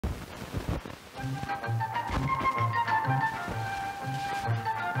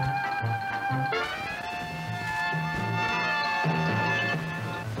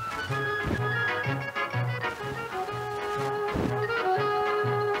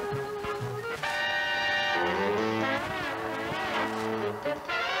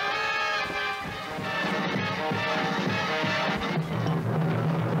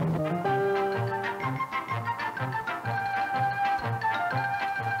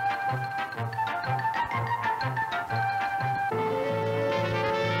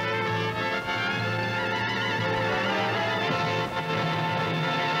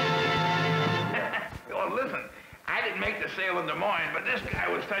In Des Moines, but this guy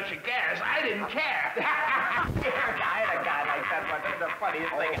was such a gas, I didn't care. I had a guy like that, but it's the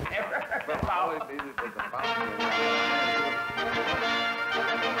funniest thing ever. All it needed was a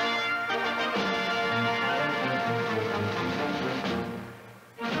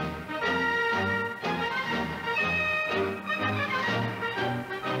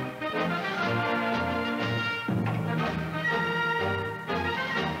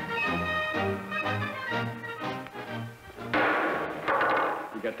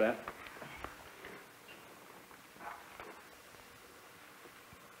Get that?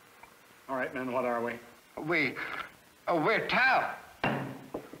 All right, men, what are we? We're tough.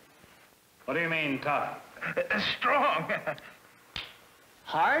 What do you mean, tough? Strong.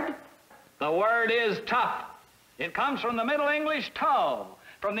 Hard? The word is tough. It comes from the Middle English toe,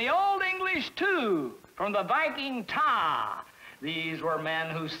 from the Old English tu, from the Viking ta. These were men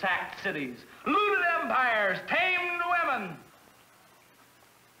who sacked cities, looted empires, tamed women.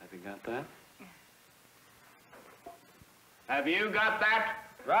 Have you got that? Have you got that?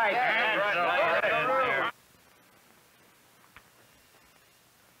 Right. Yeah, right.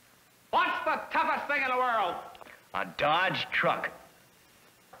 What's the toughest thing in the world? A Dodge truck.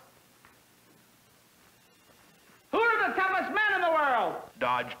 Who are the toughest men in the world?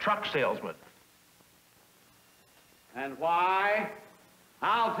 Dodge truck salesman. And why?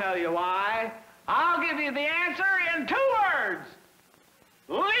 I'll tell you why. I'll give you the answer in 2 words.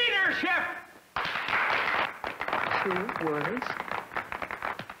 Leadership! 2 words.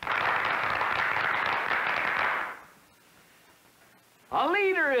 A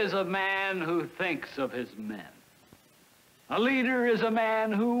leader is a man who thinks of his men. A leader is a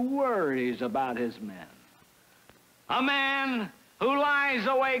man who worries about his men. A man who lies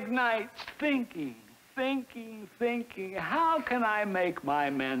awake nights thinking, how can I make my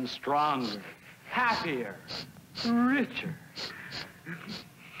men stronger, happier, richer?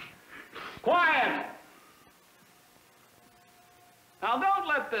 Quiet! Now, don't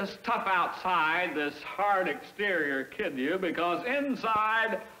let this tough outside, this hard exterior kid you, because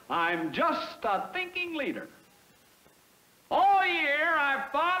inside, I'm just a thinking leader. All year,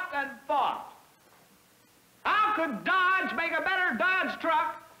 I've thought and thought. How could Dodge make a better Dodge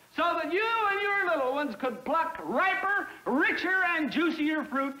truck so that you and your little ones could pluck riper, richer, and juicier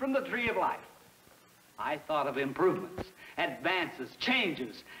fruit from the tree of life? I thought of improvements, advances,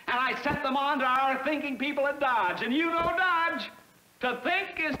 changes, and I set them on to our thinking people at Dodge. And you know Dodge. To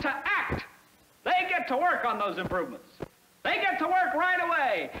think is to act. They get to work on those improvements. They get to work right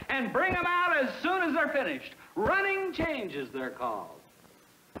away and bring them out as soon as they're finished. Running changes, they're called.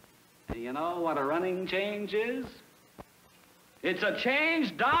 And you know what a running change is? It's a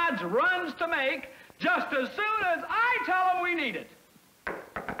change Dodge runs to make just as soon as I tell them we need it.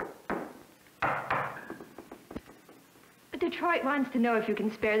 Detroit wants to know if you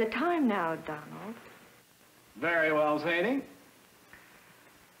can spare the time now, Donald. Very well, Sadie.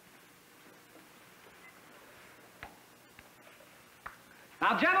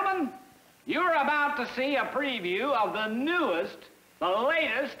 Now, gentlemen, you're about to see a preview of the newest, the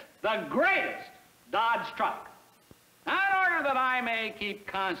latest, the greatest Dodge truck. Now, in order that I may keep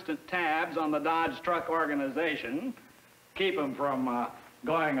constant tabs on the Dodge truck organization, keep them from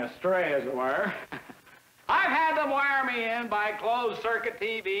going astray, as it were, I've had them wire me in by closed-circuit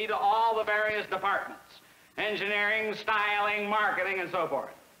TV to all the various departments. Engineering, styling, marketing, and so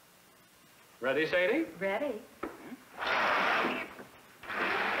forth. Ready, Sadie? Ready.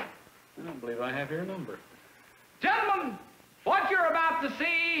 I don't believe I have your number. Gentlemen, what you're about to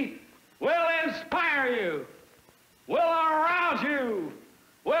see will inspire you, will arouse you,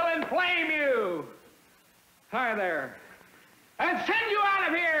 will inflame you. Hi there. And send you out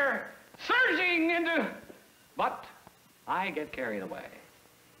of here, surging into... But I get carried away.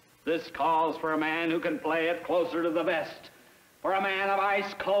 This calls for a man who can play it closer to the vest, for a man of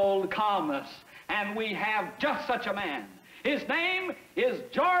ice-cold calmness, and we have just such a man. His name is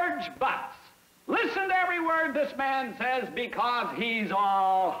George Butts. Listen to every word this man says because he's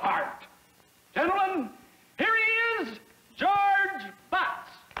all heart. Gentlemen, here he is, George Butts.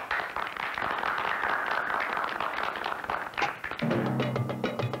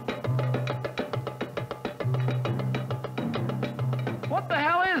 What the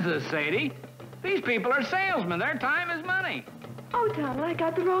hell is this, Sadie? These people are salesmen. Their time is money. Oh, Donald, I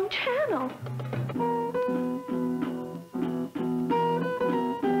got the wrong channel.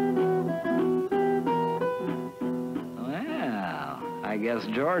 Well, I guess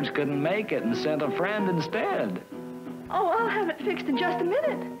George couldn't make it and sent a friend instead. Oh, I'll have it fixed in just a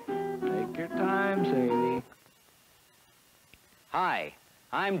minute. Take your time, Sadie. Hi,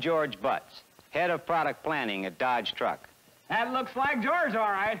 I'm George Butts, head of product planning at Dodge Truck. That looks like George, all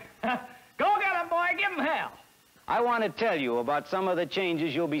right. Go get him, boy. Give him hell. I want to tell you about some of the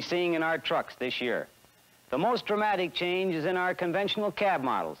changes you'll be seeing in our trucks this year. The most dramatic change is in our conventional cab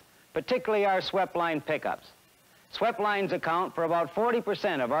models, particularly our swept line pickups. Swept lines account for about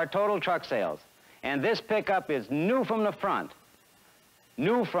 40% of our total truck sales, and this pickup is new from the front,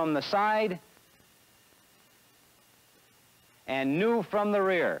 new from the side, and new from the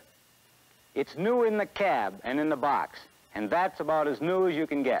rear. It's new in the cab and in the box, and that's about as new as you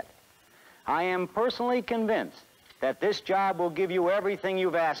can get. I am personally convinced that this job will give you everything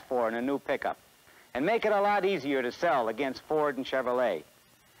you've asked for in a new pickup and make it a lot easier to sell against Ford and Chevrolet.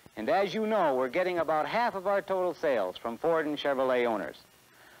 And as you know, we're getting about half of our total sales from Ford and Chevrolet owners.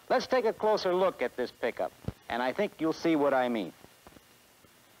 Let's take a closer look at this pickup, and I think you'll see what I mean.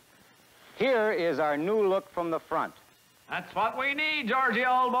 Here is our new look from the front. That's what we need, Georgie,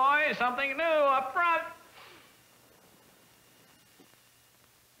 old boy. Something new up front.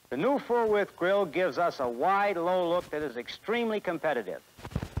 The new full-width grille gives us a wide, low look that is extremely competitive.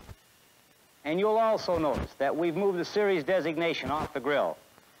 And you'll also notice that we've moved the series designation off the grille.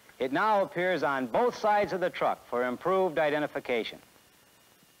 It now appears on both sides of the truck for improved identification.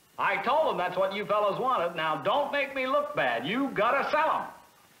 I told them that's what you fellows wanted. Now, don't make me look bad. You gotta sell them.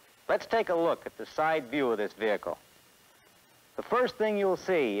 Let's take a look at the side view of this vehicle. The first thing you'll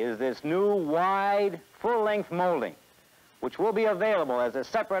see is this new, wide, full-length molding, which will be available as a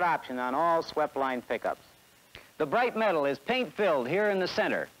separate option on all swept line pickups. The bright metal is paint-filled here in the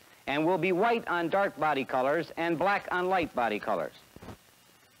center and will be white on dark body colors and black on light body colors.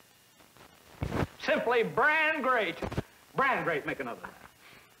 Simply brand great. Brand great, make another.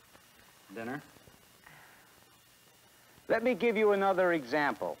 Dinner? Let me give you another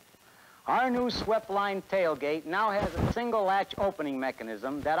example. Our new swept line tailgate now has a single latch opening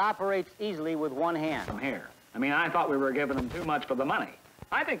mechanism that operates easily with one hand. From here. I mean, I thought we were giving them too much for the money.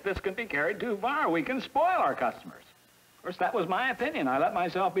 I think this can be carried too far. We can spoil our customers. Of course, that was my opinion. I let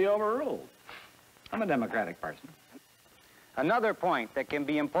myself be overruled. I'm a democratic person. Another point that can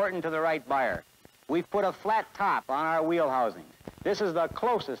be important to the right buyer. We've put a flat top on our wheel housings. This is the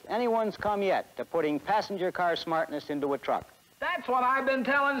closest anyone's come yet to putting passenger car smartness into a truck. That's what I've been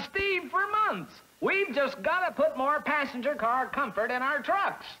telling Steve for months. We've just got to put more passenger car comfort in our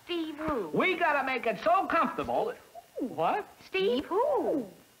trucks. Steve who? We got to make it so comfortable. What? Steve who?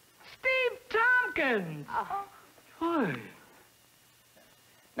 Steve Tompkins. Why?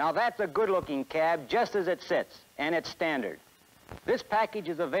 Now that's a good-looking cab just as it sits, and it's standard. This package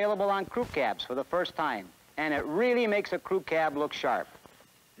is available on crew cabs for the first time, and it really makes a crew cab look sharp.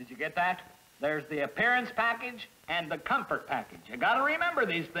 Did you get that? There's the appearance package and the comfort package. You got to remember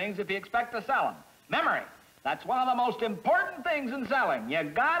these things if you expect to sell them. Memory. That's one of the most important things in selling. You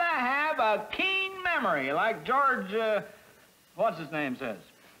got to have a keen memory, like George, what's his name says.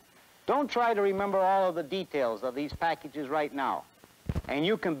 Don't try to remember all of the details of these packages right now, and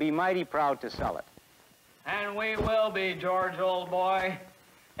you can be mighty proud to sell it. And we will be, George, old boy.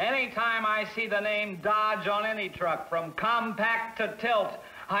 Anytime I see the name Dodge on any truck, from compact to tilt,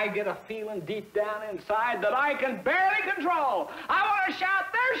 I get a feeling deep down inside that I can barely control. I want to shout,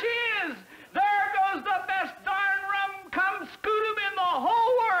 there she is! There goes the best darn rum-cum scootum in the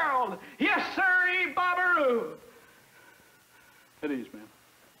whole world! Yes, sirree, Bobberoo! At ease, man.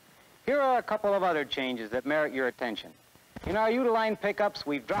 Here are a couple of other changes that merit your attention. In our Uline pickups,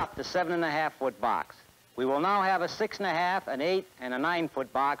 we've dropped the 7.5-foot box. We will now have a 6.5, an 8, and a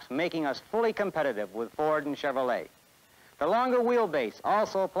 9-foot box, making us fully competitive with Ford and Chevrolet. The longer wheelbase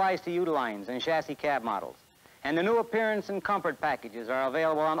also applies to Ulines and chassis cab models, and the new appearance and comfort packages are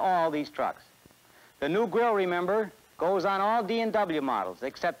available on all these trucks. The new grille, remember, goes on all D&W models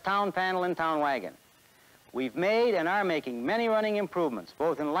except Town Panel and Town Wagon. We've made and are making many running improvements,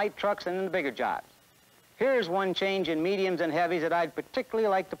 both in light trucks and in the bigger jobs. Here's one change in mediums and heavies that I'd particularly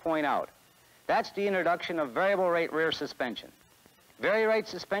like to point out. That's the introduction of variable rate rear suspension. Variable rate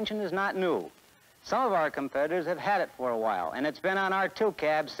suspension is not new. Some of our competitors have had it for a while, and it's been on our 2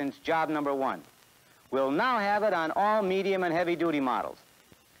 cabs since job number 1. We'll now have it on all medium and heavy-duty models.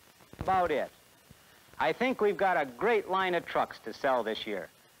 About it. I think we've got a great line of trucks to sell this year,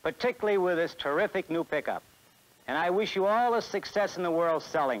 particularly with this terrific new pickup. And I wish you all the success in the world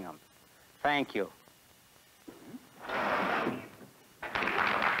selling them. Thank you.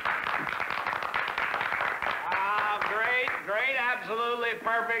 Great, absolutely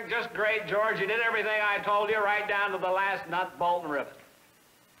perfect, just great, George. You did everything I told you, right down to the last nut, bolt, and rivet.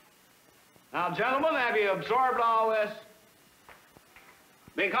 Now, gentlemen, have you absorbed all this?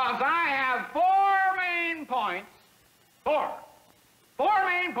 Because I have 4 main points, 4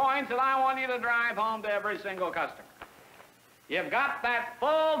 main points that I want you to drive home to every single customer. You've got that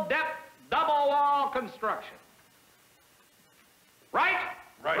full-depth, double-wall construction. Right?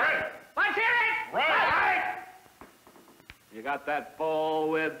 Right. Let's hear it! Right! You got that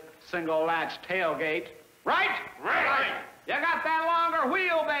full-width, single-latch tailgate. Right? Right. You got that longer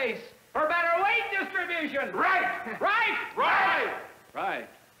wheelbase for better weight distribution. Right. Right.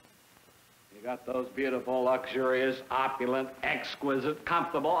 You got those beautiful, luxurious, opulent, exquisite,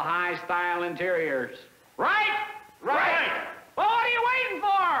 comfortable, high-style interiors. Right? Well, what are you waiting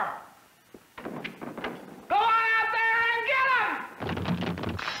for? Go on out there and get them!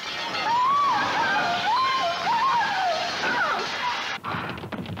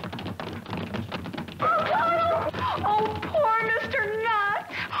 Oh, poor Mr. Nutt.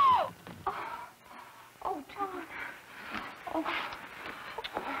 Oh, John. Oh.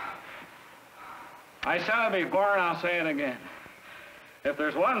 I said it before, and I'll say it again. If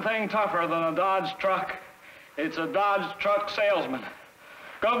there's one thing tougher than a Dodge truck, it's a Dodge truck salesman.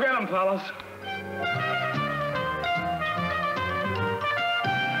 Go get 'em, fellas.